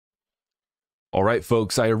All right,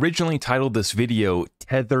 folks, I originally titled this video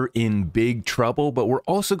Tether in Big Trouble, but we're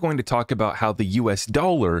also going to talk about how the US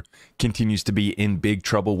dollar continues to be in big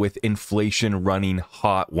trouble with inflation running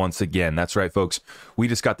hot once again. That's right, folks. We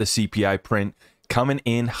just got the CPI print coming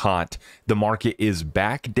in hot. The market is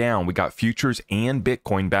back down. We got futures and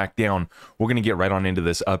Bitcoin back down. We're going to get right on into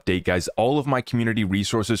this update, guys. All of my community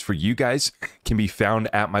resources for you guys can be found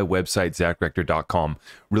at my website, zachrector.com.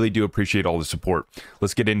 Really do appreciate all the support.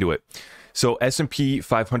 Let's get into it. So S&P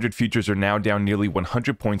 500 futures are now down nearly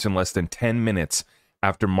 100 points in less than 10 minutes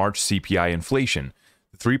after March CPI inflation.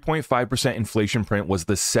 The 3.5% inflation print was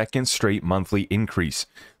the second straight monthly increase,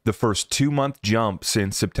 the first 2-month jump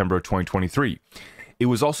since September of 2023. It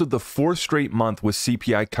was also the fourth straight month with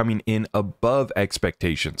CPI coming in above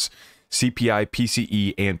expectations. CPI,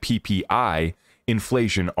 PCE, and PPI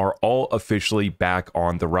inflation are all officially back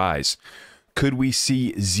on the rise. Could we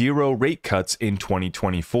see 0 rate cuts in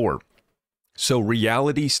 2024? So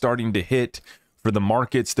reality starting to hit for the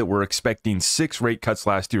markets that were expecting 6 rate cuts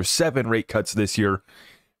last year, 7 rate cuts this year,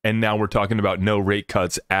 and now we're talking about no rate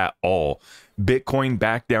cuts at all. Bitcoin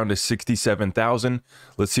back down to 67,000.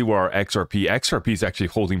 Let's see where our XRP is actually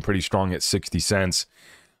holding pretty strong at 60 cents.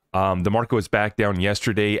 The market was back down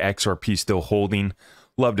yesterday. XRP still holding.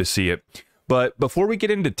 Love to see it. But before we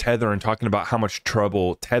get into Tether and talking about how much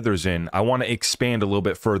trouble Tether's in, I want to expand a little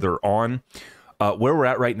bit further on where we're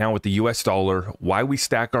at right now with the US dollar, why we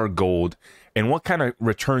stack our gold, and what kind of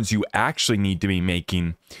returns you actually need to be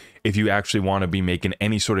making if you actually want to be making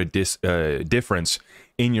any sort of difference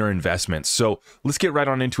in your investments. So let's get right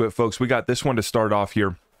on into it, folks. We got this one to start off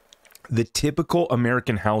here. The typical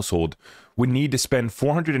American household would need to spend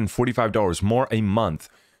 $445 more a month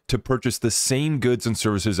to purchase the same goods and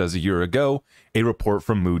services as a year ago, a report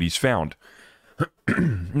from Moody's found.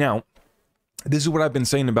 Now, this is what I've been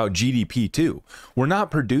saying about GDP too. We're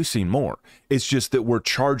not producing more. It's just that we're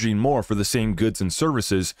charging more for the same goods and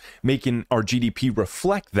services, making our GDP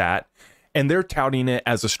reflect that, and they're touting it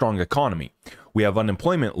as a strong economy. We have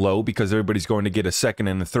unemployment low because everybody's going to get a second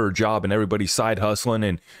and a third job and everybody's side hustling,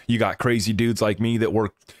 and you got crazy dudes like me that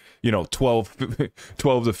work, 12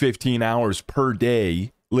 to 15 hours per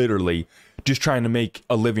day, literally, just trying to make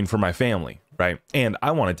a living for my family. Right. And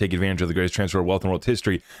I want to take advantage of the greatest transfer of wealth in world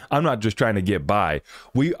history. I'm not just trying to get by.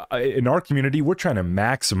 In our community, we're trying to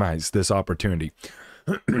maximize this opportunity.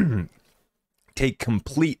 Take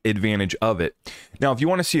complete advantage of it. Now, if you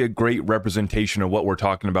want to see a great representation of what we're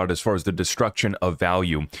talking about as far as the destruction of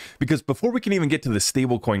value, because before we can even get to the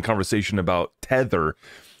stablecoin conversation about Tether,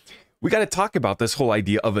 we got to talk about this whole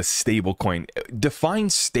idea of a stable coin. Define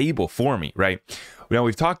stable for me, right? Now,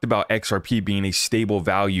 we've talked about XRP being a stable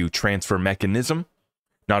value transfer mechanism,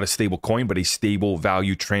 not a stable coin, but a stable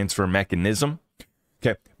value transfer mechanism.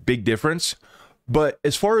 Okay, big difference. But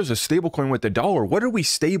as far as a stable coin with the dollar, what are we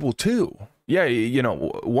stable to? Yeah,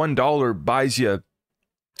 $1 buys you,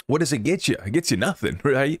 what does it get you? It gets you nothing,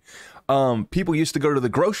 right? People used to go to the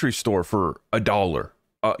grocery store for $1,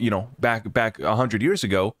 back 100 years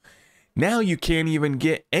ago. Now you can't even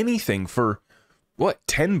get anything for, what,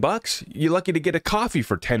 $10? You're lucky to get a coffee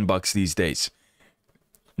for $10 these days.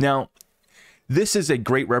 Now, this is a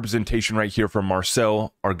great representation right here from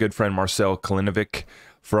Marcel, our good friend Marcel Kalinovic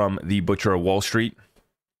from the Butcher of Wall Street.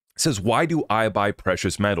 It says, why do I buy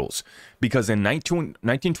precious metals? Because in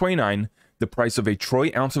 1929, the price of a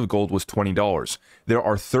troy ounce of gold was $20. There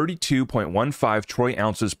are 32.15 troy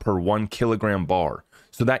ounces per 1 kilogram bar.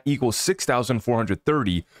 So that equals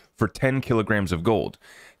 6,430 for 10 kilograms of gold.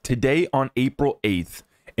 Today on April 8th,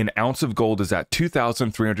 an ounce of gold is at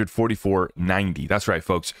 $2,344.90. That's right,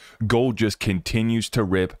 folks. Gold just continues to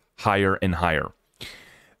rip higher and higher.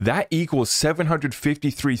 That equals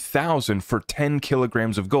 $753,000 for 10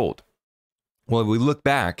 kilograms of gold. Well, if we look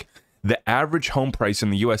back, the average home price in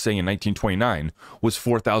the USA in 1929 was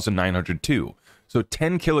 $4,902. So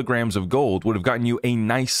 10 kilograms of gold would have gotten you a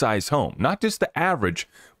nice size home. Not just the average,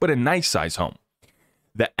 but a nice size home.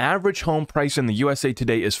 The average home price in the USA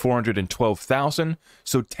today is $412,000.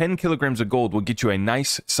 So 10 kilograms of gold will get you a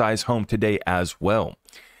nice size home today as well.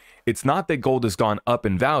 It's not that gold has gone up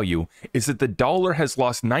in value, it's that the dollar has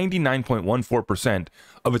lost 99.14%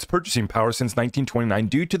 of its purchasing power since 1929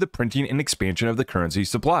 due to the printing and expansion of the currency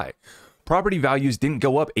supply. Property values didn't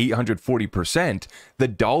go up 840%. The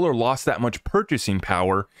dollar lost that much purchasing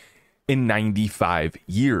power in 95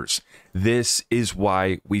 years. This is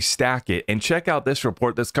why we stack it. And check out this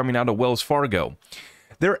report that's coming out of Wells Fargo.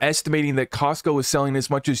 They're estimating that Costco is selling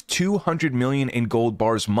as much as 200 million in gold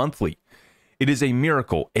bars monthly. It is a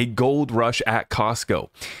miracle, a gold rush at Costco.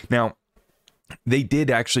 Now, they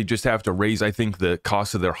did actually just have to raise, I think, the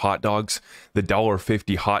cost of their hot dogs, the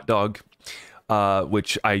 $1.50 hot dog.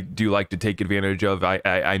 which I do like to take advantage of.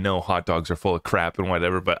 I know hot dogs are full of crap and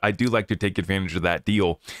whatever, but I do like to take advantage of that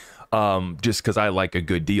deal, just because I like a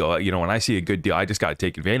good deal. You know, when I see a good deal, I just got to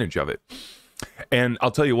take advantage of it. And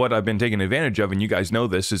I'll tell you what I've been taking advantage of, and you guys know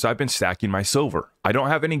this, is I've been stacking my silver. I don't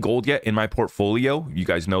have any gold yet in my portfolio. You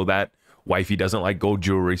guys know that. Wifey doesn't like gold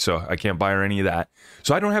jewelry, so I can't buy her any of that.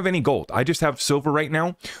 So I don't have any gold. I just have silver right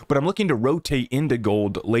now, but I'm looking to rotate into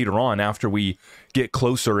gold later on after we get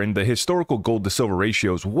closer, and the historical gold to silver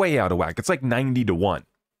ratio is way out of whack. It's like 90-1.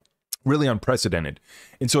 Really unprecedented.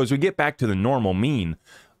 And so as we get back to the normal mean,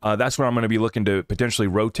 that's where I'm going to be looking to potentially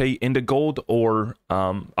rotate into gold, or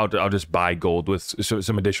I'll just buy gold with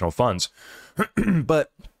some additional funds.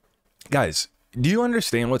 But guys, do you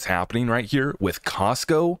understand what's happening right here with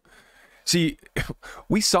Costco? See,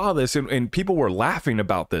 we saw this and people were laughing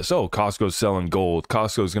about this. Oh, Costco's selling gold.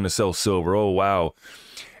 Costco's going to sell silver. Oh, wow.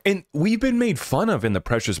 And we've been made fun of in the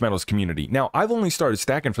precious metals community. Now, I've only started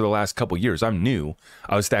stacking for the last couple years. I'm new.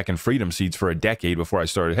 I was stacking freedom seeds for a decade before I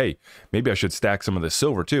started, hey, maybe I should stack some of this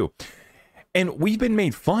silver too. And we've been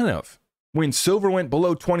made fun of. When silver went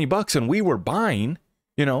below 20 bucks and we were buying,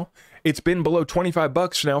 you know, it's been below 25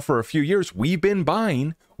 bucks now for a few years. We've been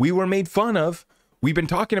buying. We were made fun of. We've been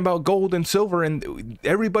talking about gold and silver, and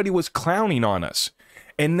everybody was clowning on us.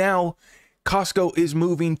 And now Costco is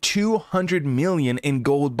moving 200 million in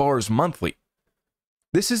gold bars monthly.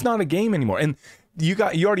 This is not a game anymore. And you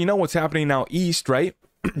already know what's happening now east, right?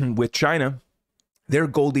 With China, their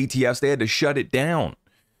gold ETFs, they had to shut it down.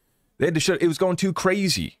 It was going too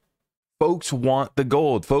crazy. Folks want the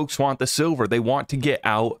gold. Folks want the silver. They want to get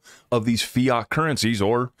out of these fiat currencies,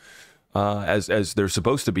 or as they're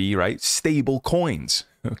supposed to be, right? Stable coins.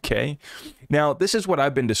 Okay. Now, this is what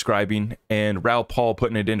I've been describing, and Raoul Paul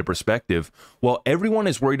putting it into perspective. While everyone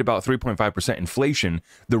is worried about 3.5% inflation,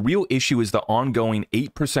 the real issue is the ongoing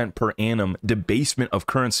 8% per annum debasement of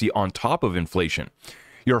currency on top of inflation.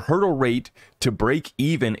 Your hurdle rate to break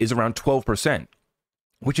even is around 12%,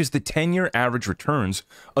 which is the 10-year average returns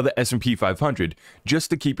of the S&P 500, just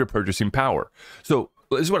to keep your purchasing power. So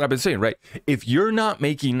this is what I've been saying, right? If you're not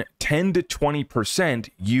making 10 to 20%,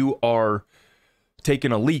 you are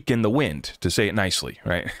taking a leak in the wind, to say it nicely,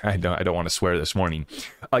 right? I don't want to swear this morning.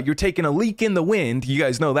 You're taking a leak in the wind. You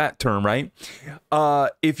guys know that term, right?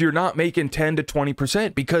 If you're not making 10 to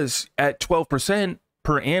 20%, because at 12%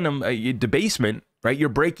 per annum debasement, right, you're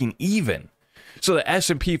breaking even. So the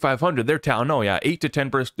S&P 500, they're telling, oh yeah, 8 to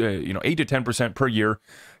 10% per year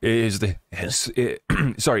is the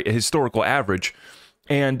historical average.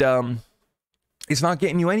 And it's not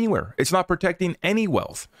getting you anywhere. It's not protecting any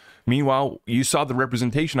wealth. Meanwhile, you saw the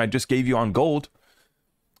representation I just gave you on gold.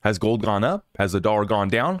 Has gold gone up? Has the dollar gone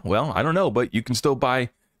down? Well, I don't know, but you can still buy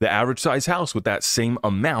the average size house with that same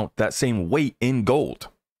amount, that same weight in gold.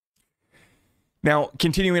 Now,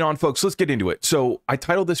 continuing on, folks, let's get into it. So I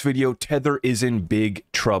titled this video, Tether is in Big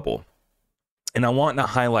Trouble. And I want to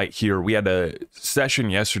highlight here, we had a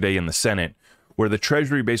session yesterday in the Senate where the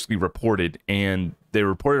Treasury basically reported, and they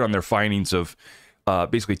reported on their findings of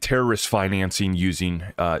basically terrorist financing using,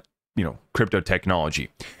 crypto technology.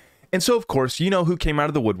 And so, of course, you know who came out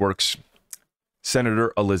of the woodworks?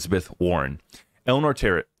 Senator Elizabeth Warren. Eleanor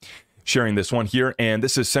Terrett sharing this one here, and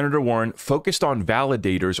this is Senator Warren focused on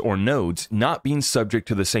validators or nodes not being subject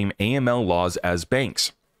to the same AML laws as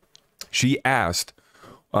banks. She asked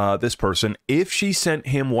this person if she sent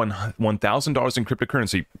him $1,000 in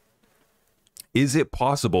cryptocurrency, is it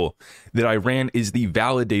possible that Iran is the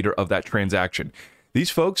validator of that transaction? These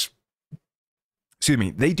folks,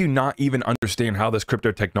 they do not even understand how this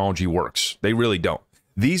crypto technology works. They really don't.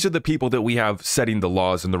 These are the people that we have setting the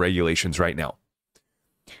laws and the regulations right now.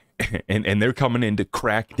 And they're coming in to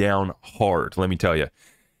crack down hard, let me tell you.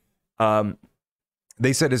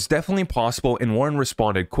 They said it's definitely possible, and Warren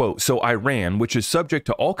responded, quote, so Iran, which is subject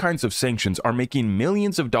to all kinds of sanctions, are making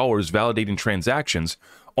millions of dollars validating transactions,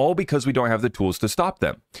 all because we don't have the tools to stop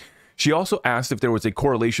them. She also asked if there was a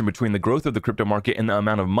correlation between the growth of the crypto market and the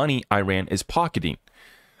amount of money Iran is pocketing.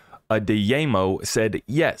 Adeyemo said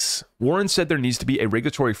yes. Warren said there needs to be a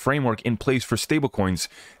regulatory framework in place for stablecoins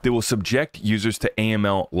that will subject users to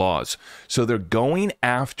AML laws. So they're going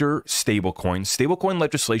after stablecoins. Stablecoin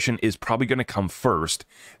legislation is probably going to come first.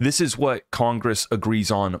 This is what Congress agrees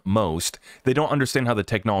on most. They don't understand how the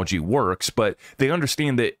technology works, but they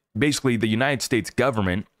understand that basically the United States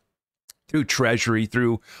government, through Treasury,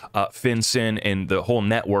 through FinCEN, and the whole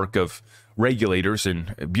network of regulators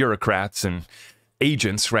and bureaucrats and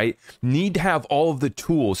agents, right, need to have all of the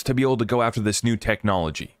tools to be able to go after this new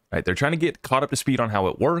technology, right? They're trying to get caught up to speed on how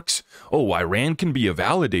it works. Oh, Iran can be a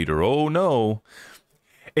validator. Oh, no.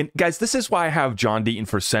 And guys, this is why I have John Deaton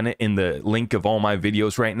for Senate in the link of all my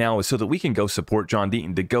videos right now, is so that we can go support John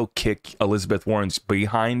Deaton to go kick Elizabeth Warren's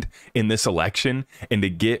behind in this election and to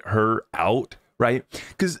get her out, right?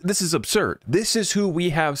 Because this is absurd. This is who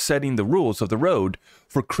we have setting the rules of the road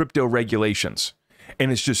for crypto regulations.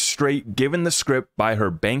 And it's just straight given the script by her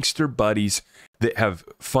bankster buddies that have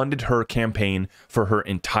funded her campaign for her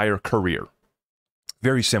entire career.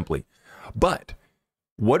 Very simply. But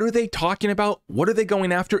what are they talking about? What are they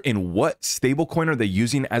going after? And what stablecoin are they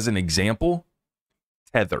using as an example?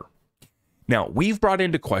 Tether. Now, we've brought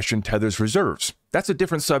into question Tether's reserves. That's a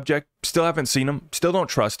different subject. Still haven't seen them. Still don't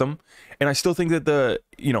trust them. And I still think that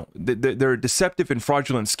they're a deceptive and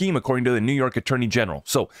fraudulent scheme according to the New York Attorney General.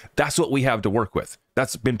 So that's what we have to work with.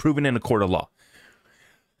 That's been proven in a court of law.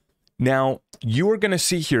 Now, you are going to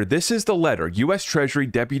see here, this is the letter. U.S. Treasury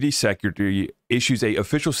Deputy Secretary issues an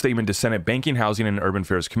official statement to Senate Banking, Housing, and Urban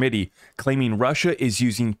Affairs Committee claiming Russia is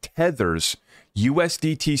using Tether's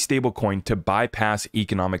USDT stablecoin to bypass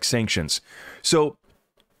economic sanctions. So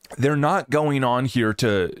they're not going on here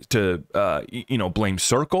to blame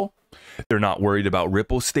Circle. They're not worried about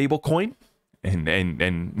Ripple stablecoin.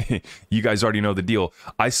 And you guys already know the deal.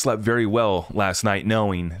 I slept very well last night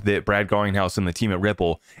knowing that Brad Garlinghouse and the team at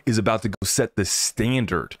Ripple is about to go set the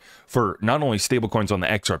standard for not only stablecoins on the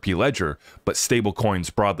XRP ledger, but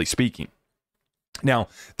stablecoins broadly speaking. Now,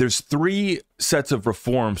 there's 3 sets of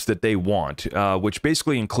reforms that they want, which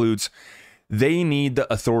basically includes they need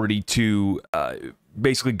the authority to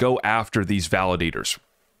basically go after these validators.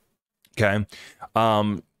 Okay.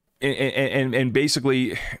 And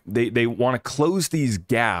basically, they want to close these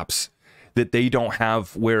gaps that they don't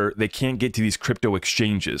have where they can't get to these crypto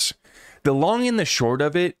exchanges. The long and the short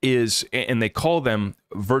of it is, and they call them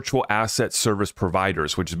virtual asset service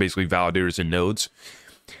providers, which is basically validators and nodes.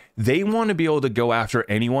 They want to be able to go after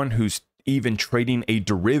anyone who's even trading a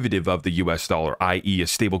derivative of the US dollar, i.e. a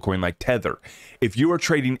stablecoin like Tether. If you are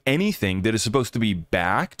trading anything that is supposed to be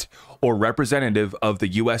backed or representative of the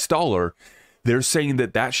US dollar, they're saying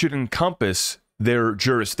that that should encompass their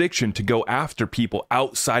jurisdiction to go after people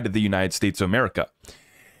outside of the United States of America.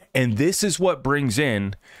 And this is what brings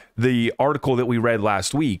in the article that we read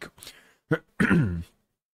last week. And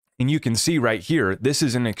you can see right here, this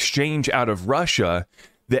is an exchange out of Russia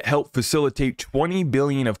that helped facilitate 20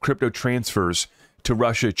 billion of crypto transfers to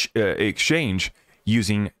Russia exchange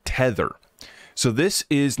using Tether. So this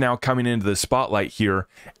is now coming into the spotlight here.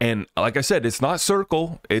 And like I said, it's not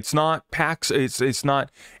Circle, it's not Pax, it's not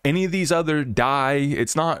any of these other DAI,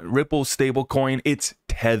 it's not Ripple stablecoin, it's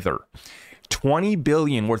Tether. 20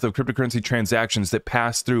 billion worth of cryptocurrency transactions that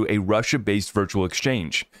pass through a Russia-based virtual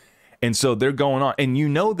exchange. And so they're going on, and you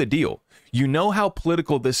know the deal. You know how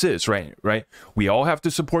political this is, right? We all have to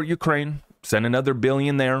support Ukraine, send another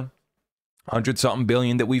billion there, 100-something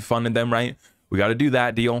billion that we funded them, right? We got to do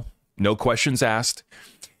that deal. No questions asked.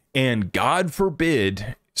 And God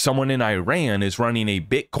forbid someone in Iran is running a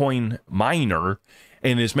Bitcoin miner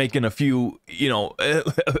and is making a few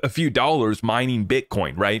dollars mining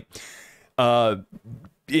Bitcoin, right? And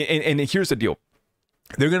here's the deal.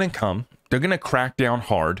 They're going to crack down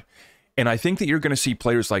hard. And I think that you're going to see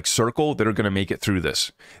players like Circle that are going to make it through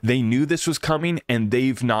this. They knew this was coming and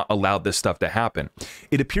they've not allowed this stuff to happen.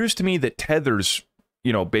 It appears to me that Tether's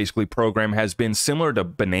basically program has been similar to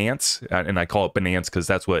Binance, and I call it Binance because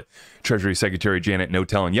that's what Treasury Secretary Janet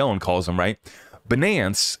No-Tellin' calls them, right?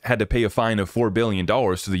 Binance had to pay a fine of $4 billion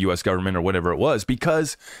to the U.S. government or whatever it was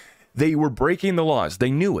because they were breaking the laws.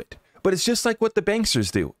 They knew it. But it's just like what the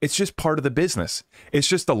banksters do. It's just part of the business. It's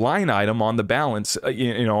just a line item on the balance,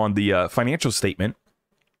 on the financial statement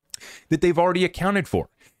that they've already accounted for.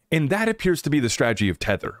 And that appears to be the strategy of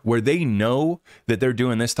Tether, where they know that they're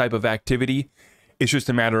doing this type of activity. It's just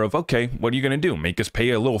a matter of, okay, what are you going to do? Make us pay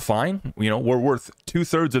a little fine? We're worth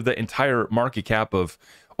 2/3 of the entire market cap of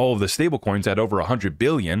all of the stable coins at over 100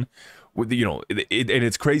 billion. And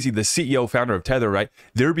it's crazy. The CEO founder of Tether, right?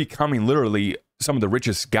 They're becoming literally some of the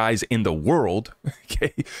richest guys in the world.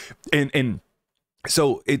 Okay. And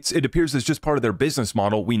so it appears it's just part of their business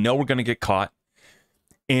model. We know we're going to get caught.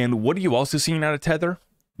 And what are you also seeing out of Tether?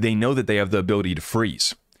 They know that they have the ability to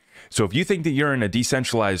freeze. So if you think that you're in a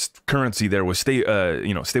decentralized currency there with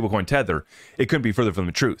stablecoin Tether, it couldn't be further from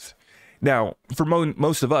the truth. Now, for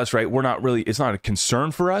most of us, right, it's not a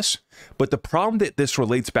concern for us, but the problem that this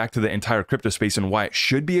relates back to the entire crypto space and why it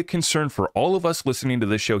should be a concern for all of us listening to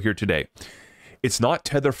this show here today. It's not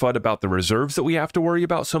Tether FUD about the reserves that we have to worry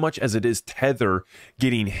about so much as it is Tether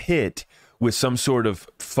getting hit with some sort of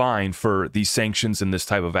fine for these sanctions and this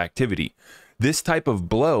type of activity. This type of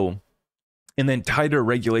blow and then tighter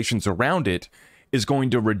regulations around it is going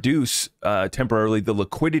to reduce temporarily the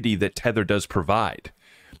liquidity that Tether does provide.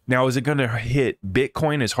 Now, is it going to hit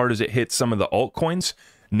Bitcoin as hard as it hits some of the altcoins?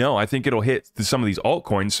 No, I think it'll hit some of these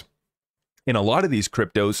altcoins in a lot of these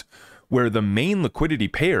cryptos where the main liquidity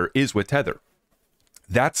pair is with Tether.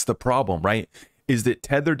 That's the problem, right? Is that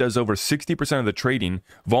Tether does over 60% of the trading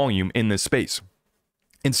volume in this space.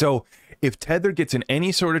 And so if Tether gets in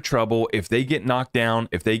any sort of trouble, if they get knocked down,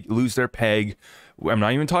 if they lose their peg, I'm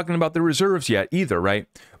not even talking about the reserves yet either, right?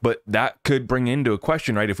 But that could bring into a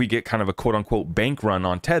question, right? If we get kind of a quote unquote bank run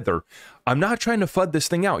on Tether, I'm not trying to FUD this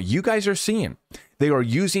thing out. You guys are seeing they are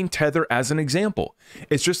using Tether as an example.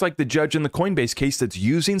 It's just like the judge in the Coinbase case that's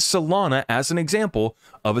using Solana as an example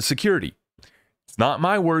of a security. It's not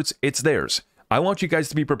my words, it's theirs. I want you guys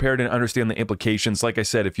to be prepared and understand the implications. Like I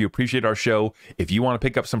said, if you appreciate our show, if you want to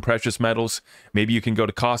pick up some precious metals, maybe you can go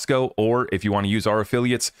to Costco, or if you want to use our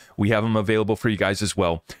affiliates, we have them available for you guys as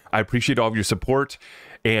well. I appreciate all of your support,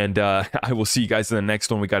 and I will see you guys in the next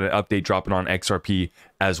one. We got an update dropping on XRP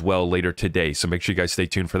as well later today, so make sure you guys stay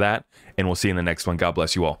tuned for that, and we'll see you in the next one. God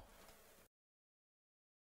bless you all.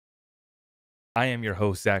 I am your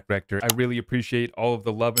host, Zach Rector. I really appreciate all of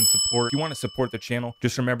the love and support. If you want to support the channel,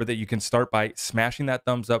 just remember that you can start by smashing that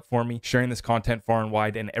thumbs up for me, sharing this content far and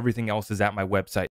wide, and everything else is at my website.